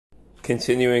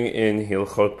continuing in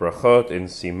Hilchot Brachot in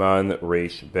Siman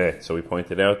Reish Bet. So we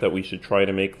pointed out that we should try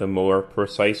to make the more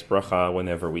precise bracha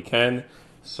whenever we can.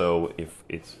 So if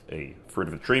it's a fruit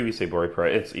of a tree, we say Borei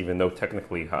Pra'etz, even though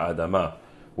technically Ha'adama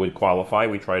would qualify,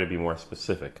 we try to be more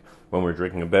specific. When we're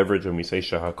drinking a beverage, when we say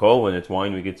Shahakol, when it's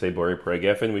wine, we could say Borei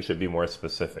Pra'gefen, we should be more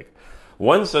specific.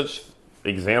 One such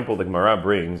example the Gemara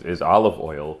brings is olive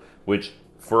oil, which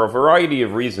for a variety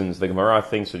of reasons, the Gemara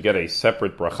thinks should get a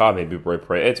separate bracha, maybe Borei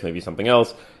Pra'etz, maybe something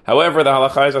else. However, the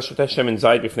halacha is Asher Teshem and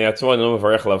Zayit B'fnei Atzmo and Lo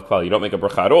Mevarech Alav Klal. You don't make a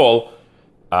bracha at all,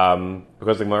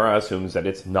 because the Gemara assumes that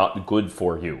it's not good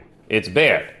for you. It's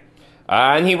bad.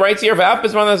 And he writes here,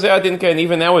 and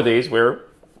even nowadays, where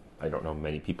I don't know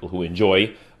many people who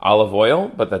enjoy olive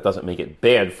oil, but that doesn't make it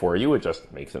bad for you, it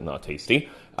just makes it not tasty.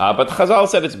 But Chazal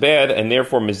said it's bad, and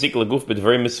therefore, Mezik L'guf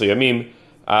B'dvarim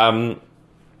Mesuyamim,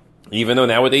 even though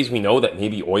nowadays we know that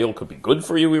maybe oil could be good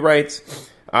for you, he writes,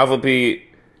 nonetheless,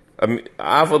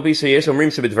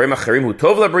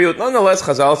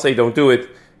 Chazal say don't do it,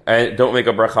 and don't make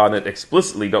a bracha on it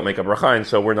explicitly, don't make a bracha, and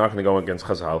so we're not going to go against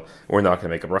Chazal, we're not going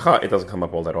to make a bracha, it doesn't come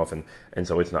up all that often, and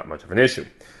so it's not much of an issue.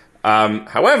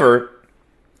 However,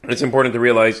 it's important to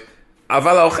realize,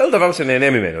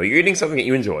 you're eating something that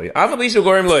you enjoy,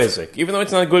 even though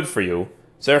it's not good for you,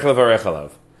 you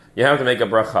have to make a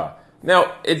bracha.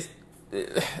 Now,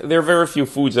 there are very few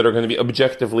foods that are going to be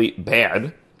objectively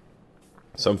bad.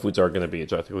 Some foods are going to be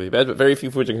objectively bad, but very few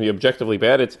foods are going to be objectively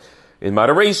bad. It's in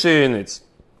moderation, it's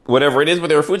whatever it is, but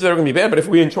there are foods that are going to be bad, but if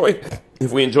we enjoy them,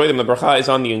 the bracha is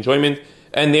on the enjoyment,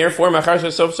 and therefore,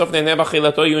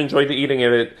 you enjoy the eating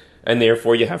of it, and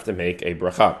therefore you have to make a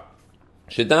bracha.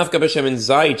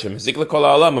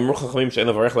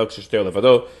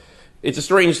 It's a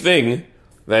strange thing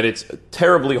that it's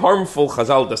terribly harmful.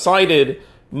 Chazal decided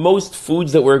most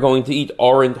foods that we're going to eat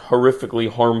aren't horrifically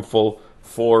harmful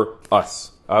for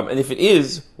us. And if it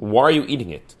is, why are you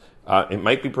eating it? It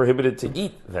might be prohibited to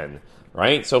eat then,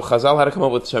 right? So Chazal had to come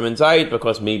up with Shemen Zayit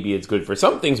because maybe it's good for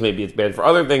some things, maybe it's bad for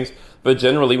other things, but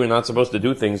generally we're not supposed to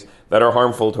do things that are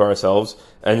harmful to ourselves,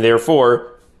 and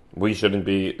therefore we shouldn't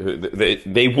be,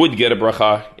 they would get a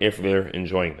bracha if they're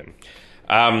enjoying them.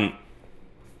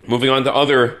 Moving on to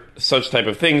other such type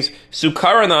of things,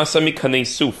 Sukara na'asa mikanei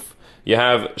suf. You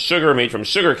have sugar made from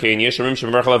sugar cane. Yesh omrim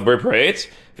shemerach alav borei pra'etz,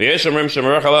 v'yesh omrim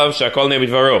shemerach alav she'akol neh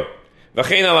b'dvaro.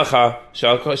 V'chein halacha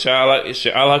she'al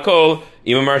hakol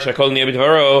im amar she'akol neh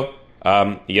b'dvaro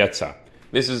yatsa.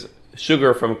 This is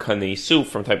sugar from kanei suf,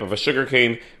 from type of a sugar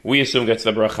cane. We assume gets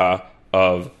the bracha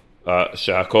of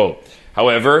she'akol.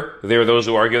 However, there are those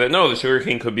who argue that no, the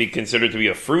sugarcane could be considered to be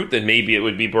a fruit, then maybe it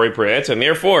would be borei pra'etz, and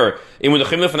therefore,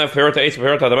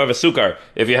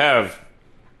 if you have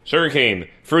sugarcane,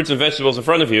 fruits and vegetables in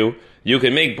front of you, you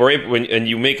can make borei, and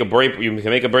you can make a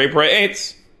borei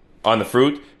pra'etz on the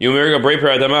fruit, you make a borei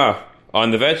pra'adama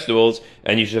on the vegetables,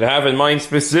 and you should have in mind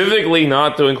specifically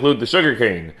not to include the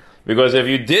sugarcane, because if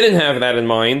you didn't have that in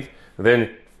mind,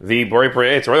 then the borei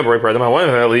pra'etz, or the borei pra'adama, one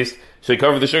of them at least, should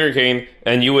cover the sugarcane,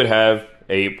 and you would have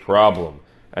a problem.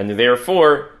 And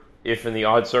therefore, if in the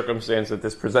odd circumstance that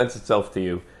this presents itself to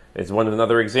you, it's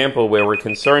another example where we're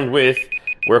concerned with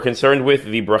the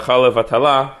bracha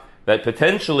levatala, that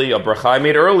potentially a bracha I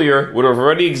made earlier would have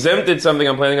already exempted something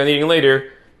I'm planning on eating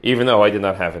later, even though I did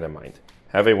not have it in mind.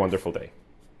 Have a wonderful day.